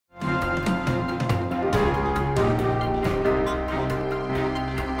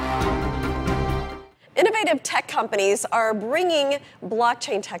innovative tech companies are bringing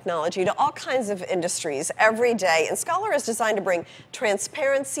blockchain technology to all kinds of industries every day, and Scholar is designed to bring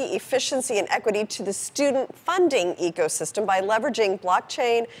transparency, efficiency, and equity to the student funding ecosystem by leveraging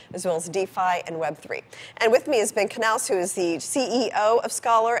blockchain as well as DeFi and Web3. And with me is Ben Knaus, who is the CEO of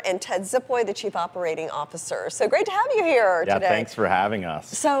Scholar, and Ted Zipoy, the Chief Operating Officer. So great to have you here today. Yeah, thanks for having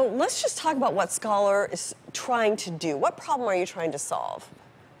us. So let's just talk about what Scholar is trying to do. What problem are you trying to solve?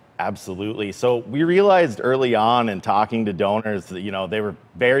 Absolutely. So we realized early on in talking to donors that, they were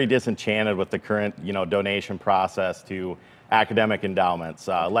very disenchanted with the current, donation process to academic endowments.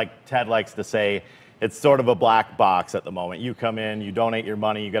 Like Ted likes to say, it's sort of a black box at the moment. You come in, you donate your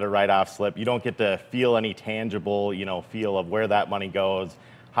money, you get a write-off slip. You don't get to feel any tangible, feel of where that money goes,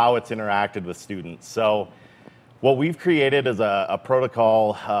 how it's interacted with students. So what we've created is a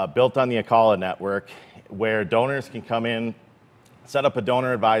protocol built on the Akala Network where donors can come in, set up a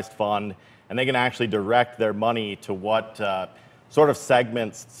donor-advised fund, and they can actually direct their money to what sort of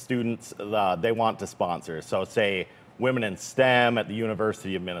segments students they want to sponsor. So say women in STEM at the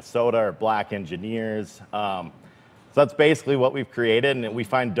University of Minnesota or black engineers. So that's basically what we've created, and we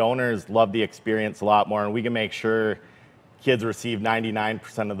find donors love the experience a lot more, and we can make sure kids receive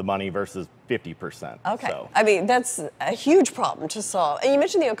 99% of the money versus 50%. Okay, So. I mean, that's a huge problem to solve. And you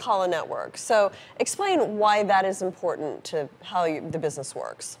mentioned the Akala Network. So explain why that is important to how the business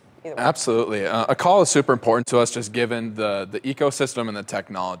works. Absolutely. Akala is super important to us just given the ecosystem and the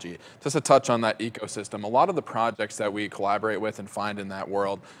technology. Just to touch on that ecosystem, a lot of the projects that we collaborate with and find in that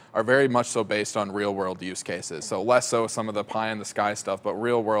world are very much so based on real world use cases. So less so some of the pie in the sky stuff, but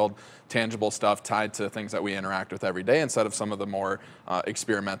real world tangible stuff tied to things that we interact with every day instead of some of the more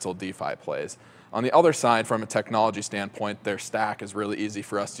experimental DeFi plays. On the other side, from a technology standpoint, their stack is really easy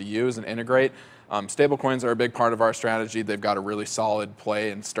for us to use and integrate. Stablecoins are a big part of our strategy. They've got a really solid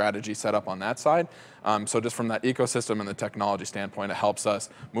play and strategy set up on that side. So just from that ecosystem and the technology standpoint, it helps us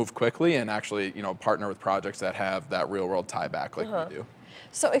move quickly and actually, partner with projects that have that real world tie back like we do.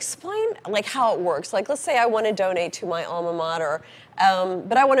 So explain how it works. Like, let's say I want to donate to my alma mater,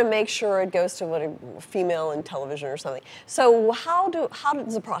 but I want to make sure it goes to a female in television or something. So how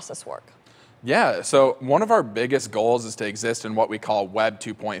does the process work? Yeah, so one of our biggest goals is to exist in what we call Web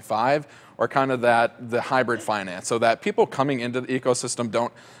 2.5, or kind of the hybrid finance, so that people coming into the ecosystem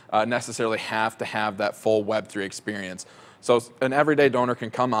don't necessarily have to have that full Web3 experience. So an everyday donor can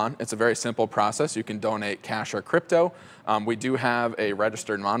come on. It's a very simple process. You can donate cash or crypto. We do have a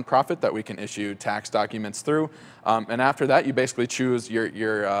registered nonprofit that we can issue tax documents through. And after that, you basically choose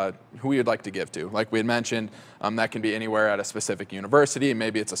who you'd like to give to. Like we had mentioned, that can be anywhere at a specific university.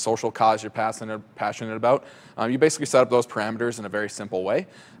 Maybe it's a social cause you're passionate about. You basically set up those parameters in a very simple way.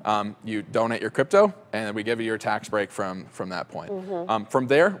 You donate your crypto, and we give you your tax break from that point. From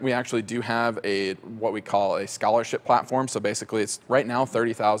there, we actually do have what we call a scholarship platform. So basically, it's right now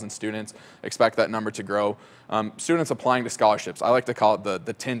 30,000 students. Expect that number to grow. Students applying to scholarships. I like to call it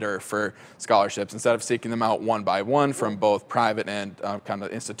the Tinder for scholarships. Instead of seeking them out one by one from both private and kind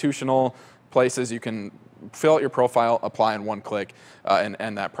of institutional places, you can fill out your profile, apply in one click, and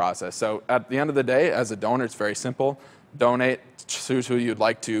end that process. So at the end of the day, as a donor, it's very simple. Donate, choose who you'd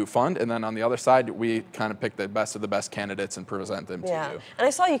like to fund, and then on the other side, we kind of pick the best of the best candidates and present them to you. And I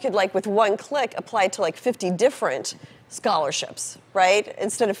saw you could, with one click, apply to 50 different scholarships, right?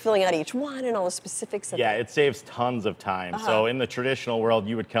 Instead of filling out each one and all the specifics. Yeah, it saves tons of time. So in the traditional world,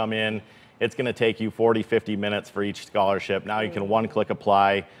 you would come in, it's going to take you 40, 50 minutes for each scholarship. Now you can one-click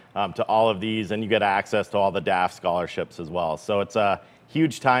apply to all of these, and you get access to all the DAF scholarships as well. So it's a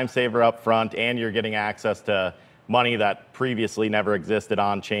huge time saver up front, and you're getting access to money that previously never existed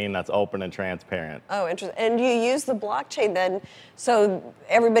on-chain that's open and transparent. Oh, interesting. And you use the blockchain then, so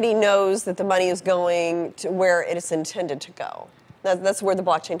everybody knows that the money is going to where it is intended to go. That's where the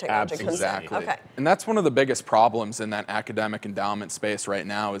blockchain technology comes in. Exactly. Okay. And that's one of the biggest problems in that academic endowment space right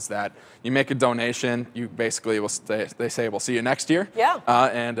now is that you make a donation, you basically they say, we'll see you next year.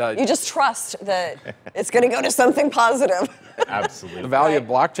 Yeah. You just trust that it's going to go to something positive. Absolutely. The value of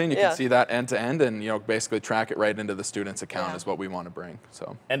blockchain, you can see that end to end and basically track it right into the student's account is what we want to bring.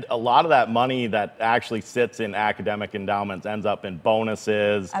 So. And a lot of that money that actually sits in academic endowments ends up in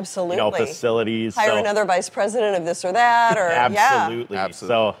bonuses, facilities. Hire another vice president of this or that, or Absolutely.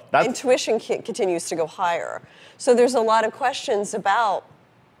 So that's intuition continues to go higher. So there's a lot of questions about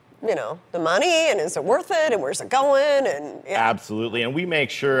the money, and is it worth it, and where's it going, and Absolutely, and we make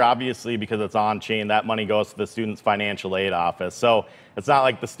sure, obviously, because it's on-chain, that money goes to the student's financial aid office. So it's not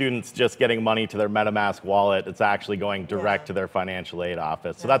like the student's just getting money to their MetaMask wallet, it's actually going direct to their financial aid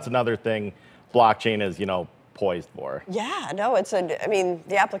office. So that's another thing blockchain is, poised for. Yeah, no, I mean,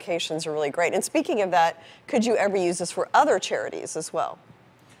 the applications are really great. And speaking of that, could you ever use this for other charities as well?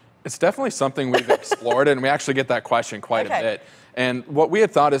 It's definitely something we've explored, and we actually get that question quite a bit. And what we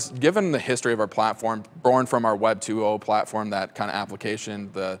had thought is, given the history of our platform, born from our Web 2.0 platform, that kind of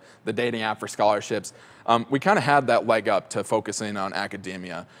application, the dating app for scholarships, we kind of had that leg up to focusing on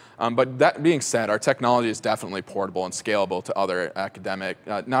academia. But that being said, our technology is definitely portable and scalable to other academic,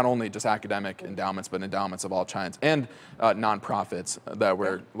 not only just academic endowments, but endowments of all kinds, and nonprofits that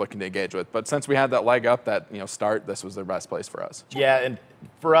we're looking to engage with. But since we had that leg up, that start, this was the best place for us. Yeah, and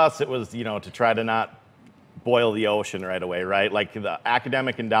for us, it was to try to not boil the ocean right away, right? Like the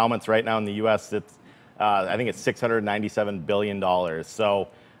academic endowments right now in the U.S., it's I think it's $697 billion. So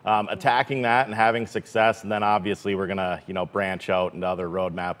attacking that and having success, and then obviously we're gonna branch out into other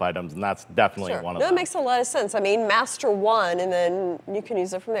roadmap items, and that's definitely one of them. That makes a lot of sense. I mean, master one, and then you can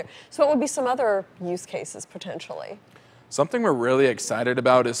use it from there. So what would be some other use cases potentially? Something we're really excited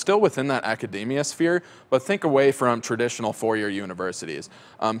about is still within that academia sphere, but think away from traditional four-year universities.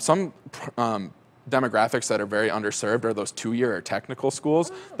 Some demographics that are very underserved are those two-year or technical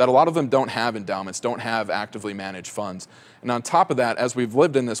schools that a lot of them don't have endowments, don't have actively managed funds. And on top of that, as we've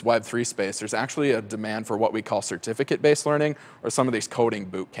lived in this Web3 space, there's actually a demand for what we call certificate-based learning, or some of these coding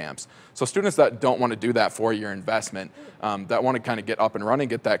boot camps. So students that don't want to do that four-year investment, that want to kind of get up and running,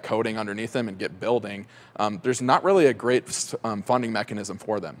 get that coding underneath them and get building, there's not really a great funding mechanism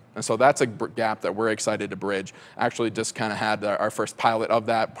for them. And so that's a gap that we're excited to bridge. Actually just kind of had our first pilot of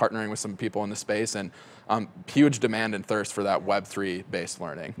that, partnering with some people in the space, and huge demand and thirst for that Web3 based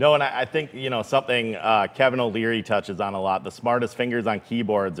learning. No, and I think something Kevin O'Leary touches on a lot. The smartest fingers on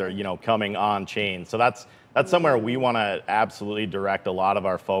keyboards are coming on chain. So that's somewhere we want to absolutely direct a lot of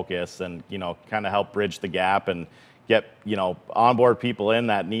our focus, and kind of help bridge the gap and get onboard people in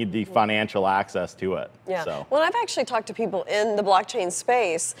that need the financial access to it. Yeah. So. Well, I've actually talked to people in the blockchain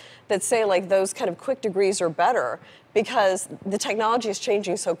space that say like those kind of quick degrees are better because the technology is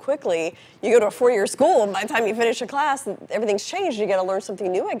changing so quickly. You go to a four-year school, and by the time you finish a class, everything's changed. You got to learn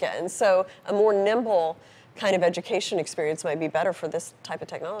something new again. So a more nimble kind of education experience might be better for this type of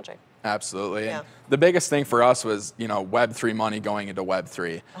technology. Actually. Yeah. And the biggest thing for us was, Web3 money going into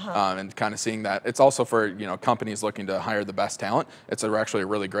Web3, and kind of seeing that. It's also for, companies looking to hire the best talent. It's actually a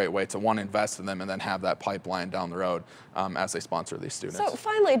really great way to, one, invest in them and then have that pipeline down the road as they sponsor these students. So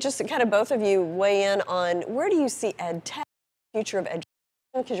finally, just to kind of both of you weigh in on where do you see ed tech, future of education,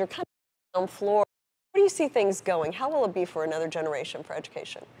 because you're kind of on the floor. Where do you see things going? How will it be for another generation for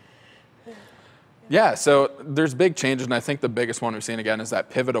education? Yeah, so there's big changes, and I think the biggest one we've seen again is that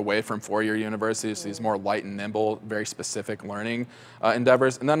pivot away from four-year universities, these more light and nimble, very specific learning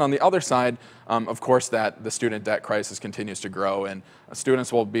endeavors. And then on the other side, of course, that the student debt crisis continues to grow, and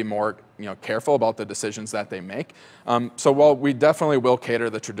students will be more careful about the decisions that they make. So while we definitely will cater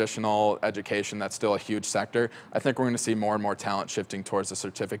the traditional education, that's still a huge sector, I think we're going to see more and more talent shifting towards the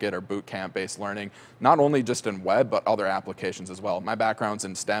certificate or boot camp-based learning, not only just in web, but other applications as well. My background's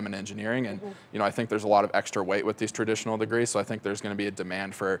in STEM and engineering, and I think there's a lot of extra weight with these traditional degrees, so I think there's going to be a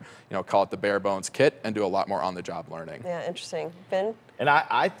demand for, call it the bare bones kit, and do a lot more on-the-job learning. Yeah, interesting. Ben? And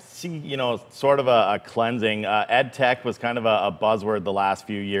I see, sort of a cleansing. Ed tech was kind of a buzzword the last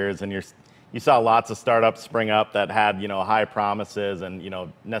few years, and you saw lots of startups spring up that had, high promises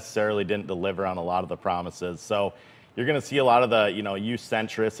and, necessarily didn't deliver on a lot of the promises. So you're going to see a lot of the, youth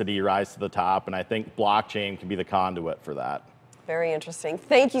centricity rise to the top, and I think blockchain can be the conduit for that. Very interesting.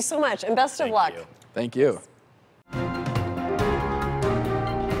 Thank you so much, and best of luck. Thank you. Thank you.